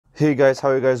Hey guys, how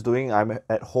are you guys doing? I'm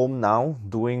at home now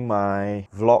doing my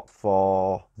vlog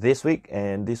for this week,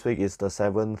 and this week is the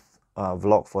seventh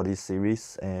vlog for this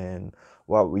series. And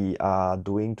what we are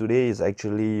doing today is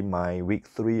actually my week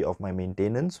 3 of my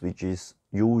maintenance, which is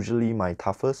usually my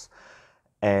toughest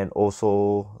and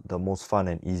also the most fun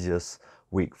and easiest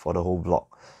week for the whole vlog.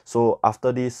 So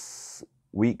after this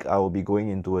week, I will be going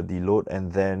into a deload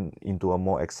and then into a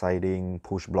more exciting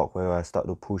push block where I start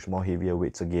to push more heavier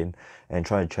weights again and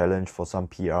try and challenge for some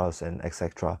PRs and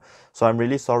etc. So I'm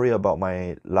really sorry about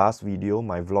my last video,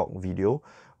 my vlog video,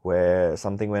 where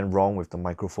something went wrong with the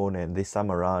microphone, and this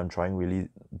time around I'm trying really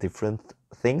different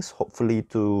things, hopefully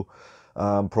to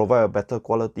provide a better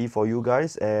quality for you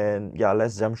guys. And yeah,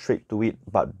 let's jump straight to it.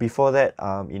 But before that,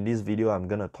 in this video I'm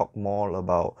gonna talk more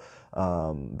about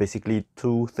basically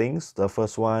two things. The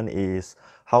first one is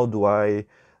how do I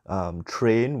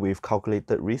train with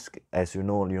calculated risk. As you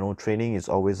know, training is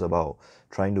always about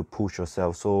trying to push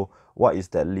yourself. So what is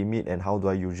that limit, and how do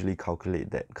I usually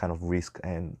calculate that kind of risk,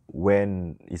 and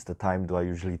when is the time do I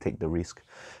usually take the risk?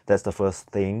 That's the first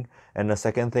thing. And the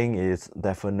second thing is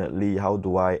definitely how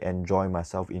do I enjoy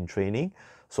myself in training.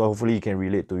 So hopefully you can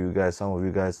relate to you guys. Some of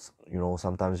you guys,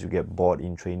 sometimes you get bored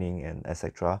in training and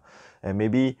etc. And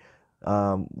maybe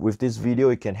with this video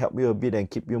it can help you a bit and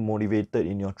keep you motivated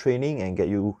in your training and get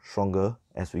you stronger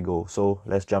as we go. So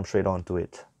let's jump straight on to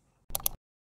it.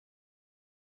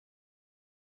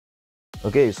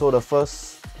 Okay, so the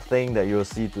first thing that you'll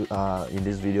see in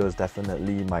this video is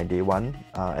definitely my day one.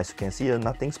 As you can see here,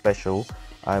 nothing special.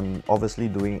 I'm obviously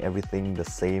doing everything the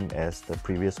same as the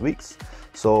previous weeks.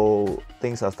 So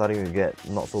things are starting to get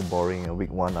not so boring. In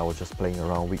week 1, I was just playing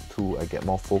around. Week 2, I get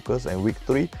more focused. And week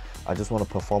 3, I just want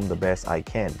to perform the best I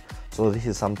can. So this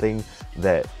is something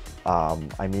that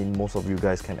most of you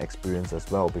guys can experience as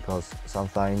well, because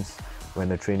sometimes when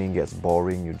the training gets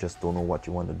boring, you just don't know what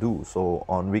you want to do. So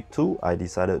on week 2, I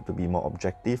decided to be more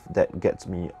objective. That gets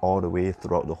me all the way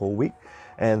throughout the whole week.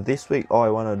 And this week, all I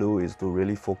want to do is to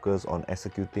really focus on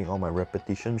executing all my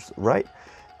repetitions right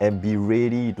and be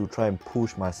ready to try and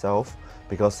push myself,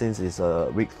 because since it's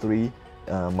week 3,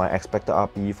 my expected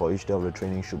RPE for each day of the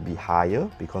training should be higher,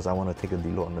 because I want to take a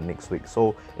deload on the next week.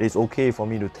 So it's okay for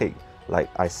me to take, like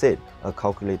I said, a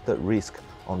calculated risk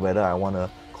on whether I want to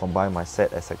combine my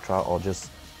set, etc., or just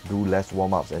do less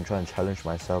warm-ups and try and challenge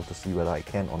myself to see whether I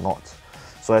can or not.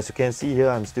 So as you can see here,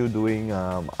 I'm still doing,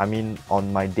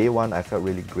 on my day 1, I felt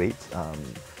really great.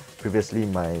 Previously,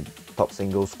 my top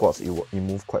single squats, it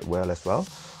moved quite well as well.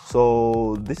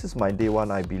 So this is my day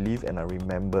 1, I believe, and I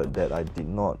remembered that I did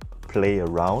not play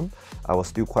around. I was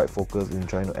still quite focused in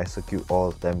trying to execute all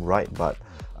of them right, but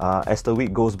as the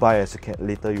week goes by,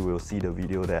 later you will see the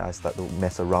video that I start to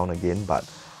mess around again. But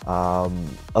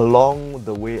along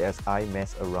the way, as I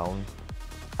mess around,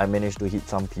 I managed to hit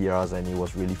some PRs, and it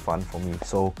was really fun for me.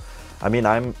 So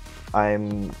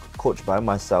I'm coached by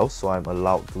myself, so I'm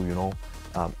allowed to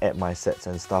add my sets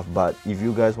and stuff. But if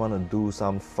you guys want to do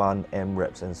some fun M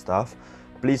reps and stuff,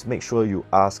 please make sure you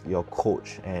ask your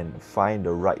coach and find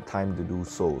the right time to do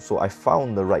so. So I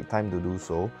found the right time to do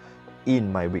so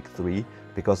in my week 3,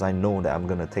 because I know that I'm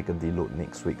gonna take a deload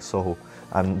next week, so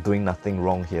I'm doing nothing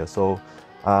wrong here. So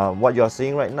what you're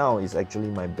seeing right now is actually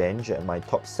my bench at my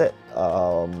top set.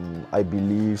 I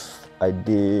believe I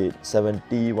did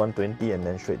 70, 120, and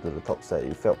then straight to the top set.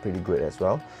 It felt pretty great as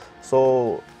well.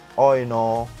 So all in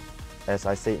all, as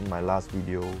I said in my last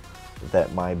video,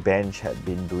 that my bench had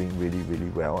been doing really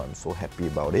well. I'm so happy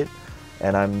about it,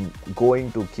 and I'm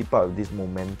going to keep up with this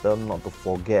momentum, not to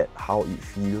forget how it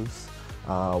feels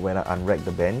when I unrack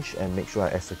the bench and make sure I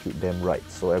execute them right.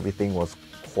 So everything was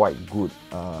quite good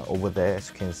over there. As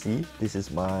you can see, this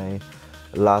is my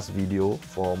last video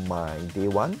for my day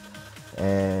 1,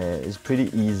 and it's pretty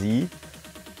easy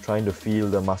trying to feel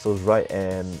the muscles right.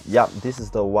 And yeah, this is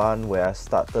the one where I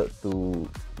started to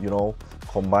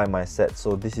combine my sets.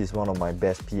 So this is one of my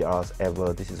best PRs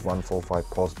ever. This is 145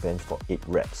 pause bench for 8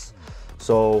 reps.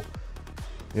 So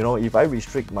if I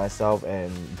restrict myself and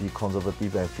be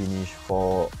conservative and finish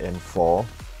 4 and 4,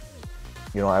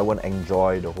 I won't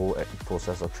enjoy the whole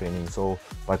process of training. So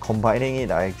by combining it,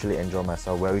 I actually enjoy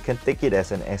myself. Where we can take it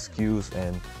as an excuse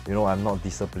and I'm not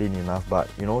disciplined enough, but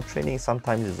training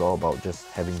sometimes is all about just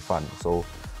having fun. So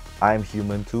I'm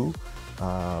human too.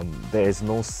 There is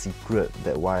no secret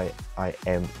that why I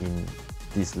am in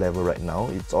this level right now.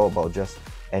 It's all about just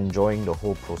enjoying the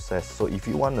whole process. So if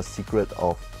you want the secret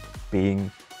of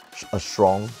being a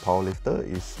strong powerlifter,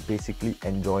 is basically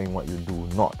enjoying what you do,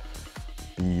 not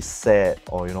be sad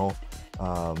or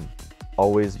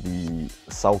always be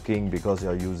sulking because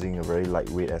you're using a very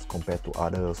lightweight as compared to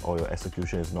others, or your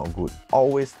execution is not good.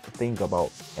 Always think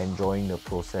about enjoying the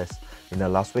process. In the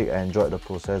last week, I enjoyed the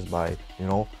process by, you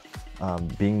know,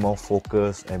 being more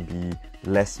focused and be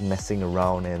less messing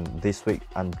around, and this week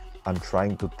I'm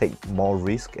trying to take more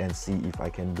risk and see if I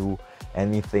can do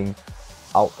anything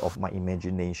out of my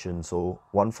imagination. So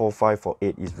 145 for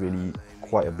 8 is really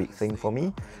quite a big thing for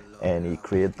me, and it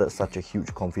created such a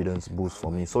huge confidence boost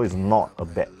for me. So it's not a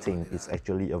bad thing, it's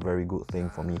actually a very good thing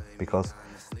for me, because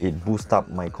it boosts up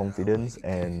my confidence,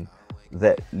 and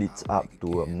that leads up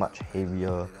to a much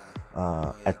heavier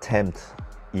attempt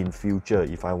in future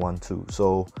if I want to.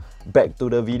 So back to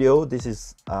the video, this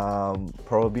is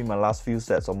probably my last few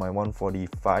sets of my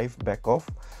 145 back off.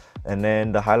 And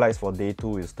then the highlights for day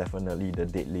 2 is definitely the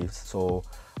deadlifts. So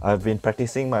I've been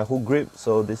practicing my hook grip,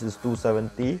 so this is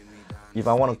 270. If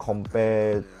I want to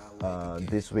compare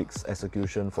this week's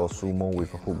execution for sumo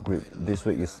with a hook grip, this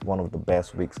week is one of the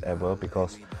best weeks ever,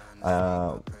 because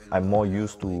I'm more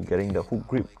used to getting the hook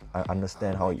grip. I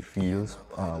understand how it feels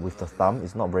with the thumb.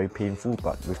 It's not very painful,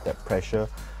 but with that pressure,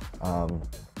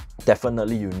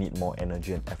 definitely you need more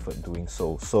energy and effort doing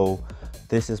so. So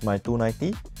this is my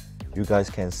 290. You guys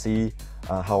can see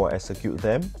how I execute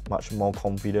them, much more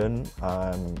confident.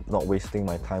 I'm not wasting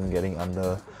my time getting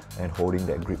under and holding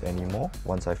that grip anymore.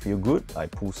 Once I feel good, I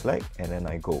pull slack and then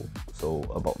I go. So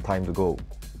about time to go.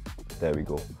 There we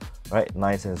go. Right,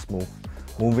 nice and smooth.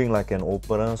 Moving like an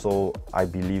opener, so I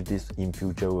believe this in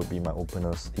future will be my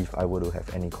openers if I were to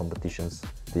have any competitions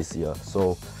this year.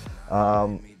 So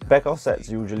back off sets,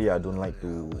 usually I don't like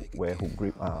to wear hook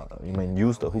grip,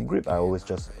 use the hook grip. I always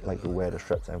just like to wear the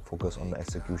straps and focus on the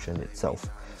execution itself.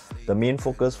 The main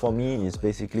focus for me is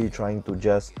basically trying to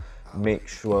just make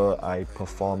sure I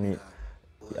perform it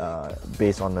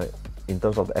based on in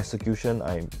terms of the execution,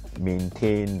 I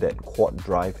maintain that quad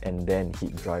drive and then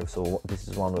hip drive. So this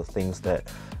is one of the things that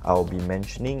I'll be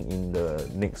mentioning in the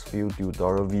next few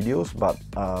tutorial videos. But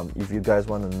if you guys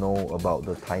want to know about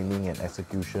the timing and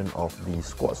execution of the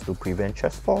squats to prevent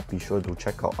chest fall, be sure to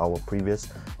check out our previous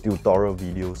tutorial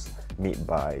videos made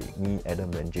by me,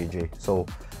 Adam, and JJ. So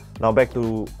now back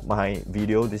to my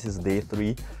video. This is day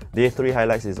 3. Day 3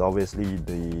 highlights is obviously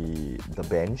the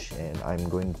bench, and I'm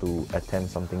going to attempt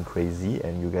something crazy,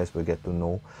 and you guys will get to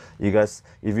know. If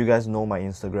you guys know my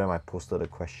Instagram, I posted a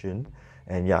question,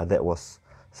 and yeah, that was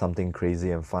something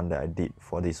crazy and fun that I did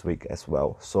for this week as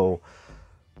well. So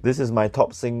this is my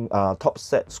top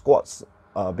set squats,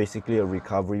 basically a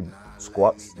recovery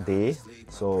squats day.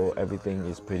 So everything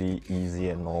is pretty easy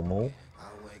and normal.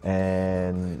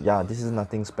 And yeah, this is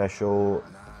nothing special.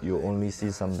 You only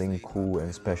see something cool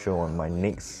and special on my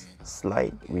next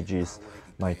slide, which is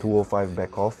my 205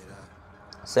 back off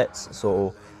sets.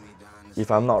 So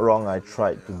if I'm not wrong, I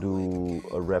tried to do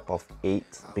a rep of 8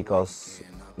 because,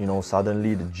 you know,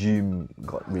 suddenly the gym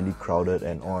got really crowded,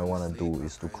 and all I want to do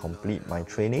is to complete my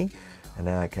training, and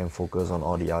then I can focus on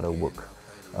all the other work,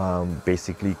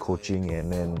 basically coaching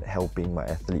and then helping my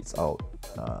athletes out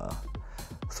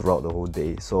throughout the whole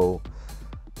day. So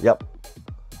yep,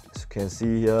 as you can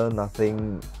see here,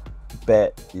 nothing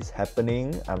bad is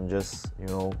happening. I'm just, you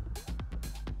know,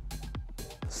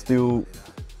 still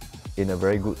in a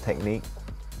very good technique,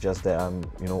 just that I'm,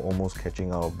 you know, almost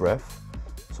catching out of breath.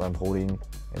 So I'm holding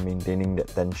and maintaining that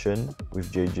tension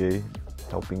with JJ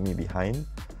helping me behind.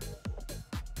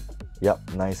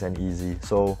 Yep, nice and easy.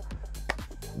 So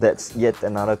that's yet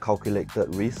another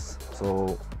calculated risk.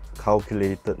 So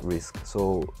calculated risk.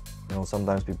 So, you know,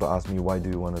 sometimes people ask me, why do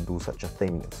you want to do such a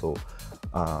thing? So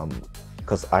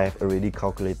because I have already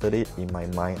calculated it in my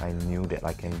mind. I knew that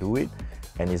I can do it,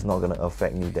 and it's not going to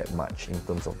affect me that much in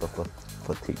terms of the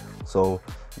fatigue. So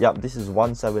yeah, this is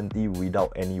 170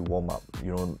 without any warm-up.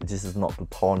 You know, this is not to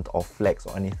taunt or flex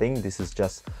or anything. This is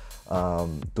just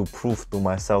to prove to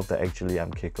myself that actually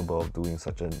I'm capable of doing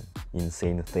such an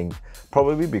insane thing.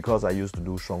 Probably because I used to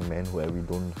do strongman where we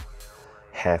don't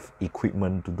have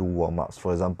equipment to do warm-ups.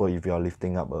 For example, if you are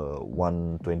lifting up a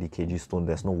 120 kg stone,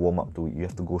 there's no warm-up to it. You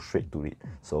have to go straight to it.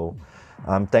 So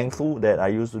I'm thankful that I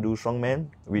used to do strongman,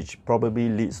 which probably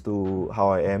leads to how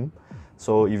I am.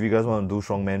 So if you guys want to do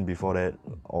strongman before that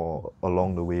or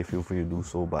along the way, feel free to do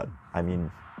so. But I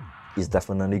mean, it's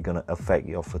definitely gonna affect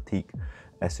your fatigue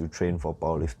as you train for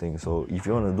powerlifting. So if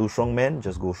you want to do strongman,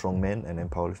 just go strongman, and then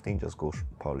powerlifting, just go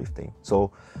powerlifting.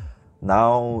 So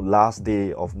now, last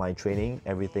day of my training,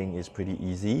 everything is pretty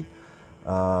easy.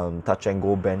 touch and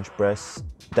go bench press.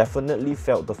 Definitely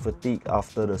felt the fatigue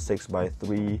after the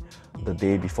 6x3 the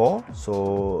day before.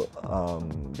 So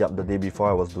yep, the day before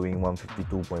I was doing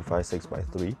 152.5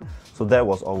 6x3. So that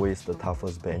was always the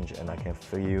toughest bench, and I can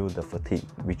feel the fatigue,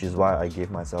 which is why I gave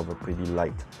myself a pretty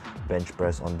light bench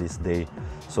press on this day.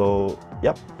 So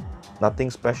yep,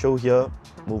 nothing special here.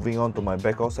 Moving on to my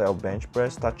backout set of bench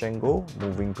press, touch and go,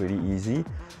 moving pretty easy.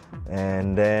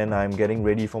 And then I'm getting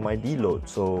ready for my deload.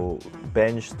 So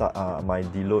my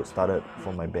deload started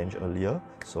for my bench earlier.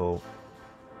 So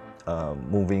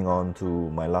moving on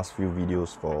to my last few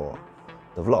videos for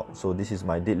the vlog. So this is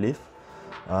my deadlift.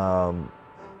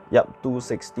 Yep,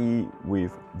 260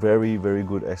 with very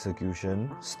good execution.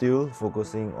 Still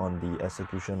focusing on the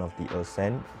execution of the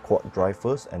ascent, quad drive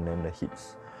first, and then the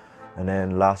hits. And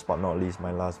then last but not least,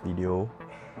 my last video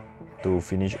to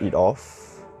finish it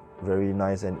off. Very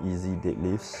nice and easy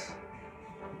deadlifts.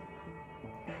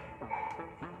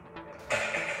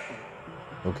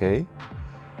 Okay.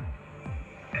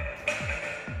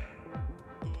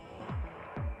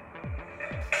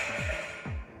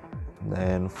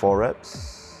 Then 4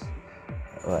 reps.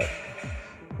 Alright.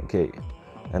 Okay.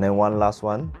 And then one last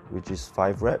one, which is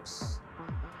 5 reps.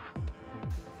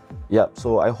 Yep,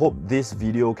 so I hope this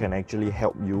video can actually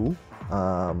help you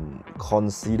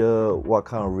consider what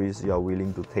kind of risks you are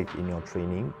willing to take in your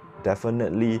training.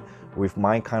 Definitely, with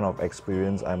my kind of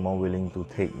experience, I'm more willing to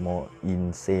take more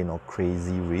insane or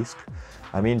crazy risk.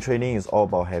 I mean, training is all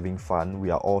about having fun. We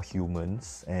are all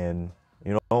humans, and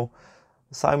you know,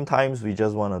 sometimes we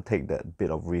just want to take that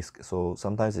bit of risk. So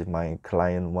sometimes if my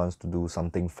client wants to do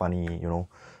something funny, you know,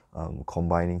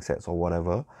 combining sets or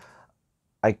whatever,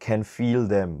 I can feel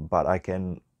them, but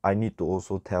I need to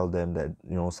also tell them that,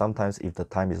 you know, sometimes if the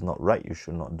time is not right, you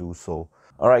should not do so.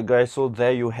 Alright guys, so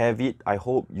there you have it. I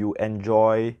hope you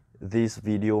enjoy this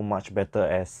video much better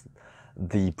as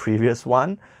the previous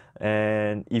one.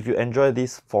 And if you enjoy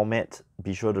this format,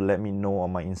 be sure to let me know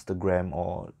on my Instagram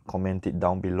or comment it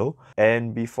down below.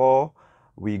 And before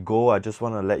we go, I just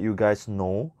want to let you guys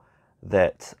know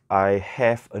that I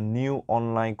have a new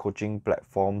online coaching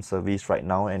platform service right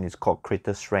now, and it's called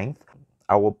Creator Strength.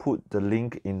 I will put the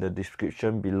link in the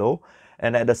description below,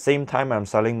 and at the same time I'm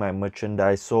selling my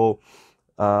merchandise. So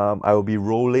I will be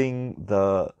rolling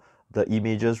the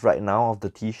images right now of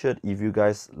the t-shirt. If you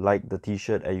guys like the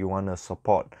t-shirt and you want to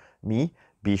support me,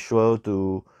 be sure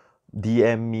to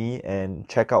DM me and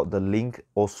check out the link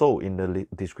also in the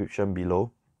description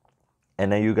below.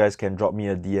 And then you guys can drop me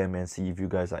a DM and see if you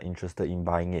guys are interested in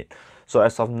buying it. So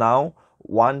as of now,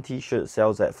 one t-shirt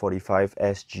sells at 45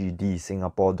 SGD,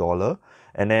 Singapore dollar.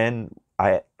 And then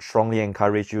I strongly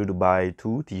encourage you to buy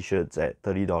 2 t-shirts at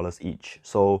 $30 each.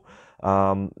 So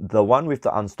the one with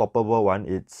the unstoppable one,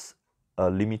 it's a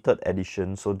limited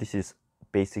edition. So this is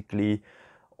basically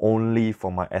only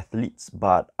for my athletes,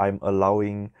 but I'm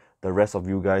allowing the rest of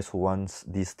you guys who wants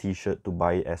this t-shirt to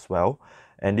buy it as well.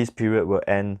 And this period will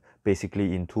end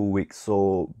basically in 2 weeks,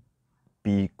 so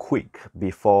be quick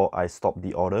before I stop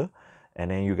the order,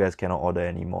 and then you guys cannot order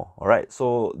anymore. Alright,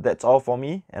 so that's all for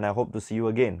me, and I hope to see you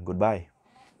again. Goodbye.